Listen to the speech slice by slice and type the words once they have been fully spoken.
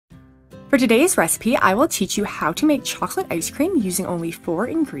For today's recipe, I will teach you how to make chocolate ice cream using only 4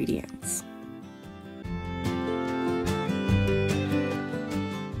 ingredients.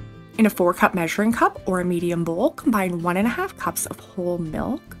 In a 4-cup measuring cup or a medium bowl, combine 1.5 cups of whole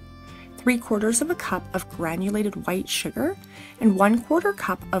milk, 3/4 of a cup of granulated white sugar, and 1/4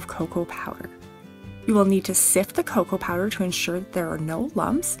 cup of cocoa powder. You will need to sift the cocoa powder to ensure that there are no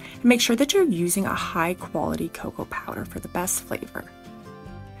lumps, and make sure that you're using a high quality cocoa powder for the best flavor.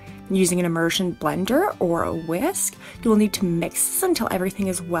 Using an immersion blender or a whisk, you will need to mix this until everything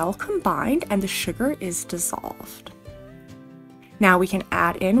is well combined and the sugar is dissolved. Now we can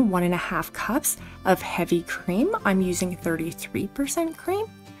add in 1.5 cups of heavy cream. I'm using 33% cream.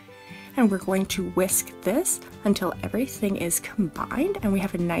 And we're going to whisk this until everything is combined and we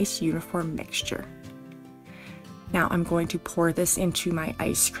have a nice uniform mixture. Now I'm going to pour this into my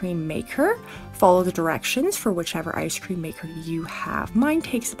ice cream maker. Follow the directions for whichever ice cream maker you have. Mine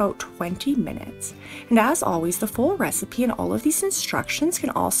takes about 20 minutes. And as always, the full recipe and all of these instructions can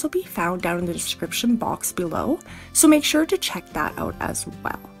also be found down in the description box below, so make sure to check that out as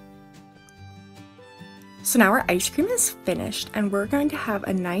well. So now our ice cream is finished and we're going to have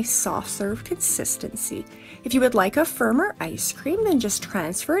a nice soft serve consistency. If you would like a firmer ice cream, then just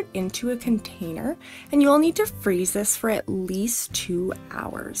transfer it into a container and you'll need to freeze this for at least 2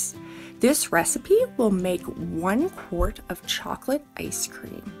 hours. This recipe will make 1 quart of chocolate ice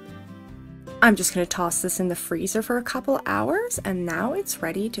cream. I'm just going to toss this in the freezer for a couple hours and now it's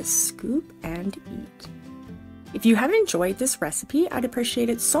ready to scoop and eat. If you have enjoyed this recipe, I'd appreciate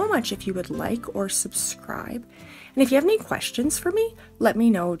it so much if you would like or subscribe. And if you have any questions for me, let me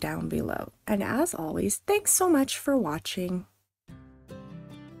know down below. And as always, thanks so much for watching.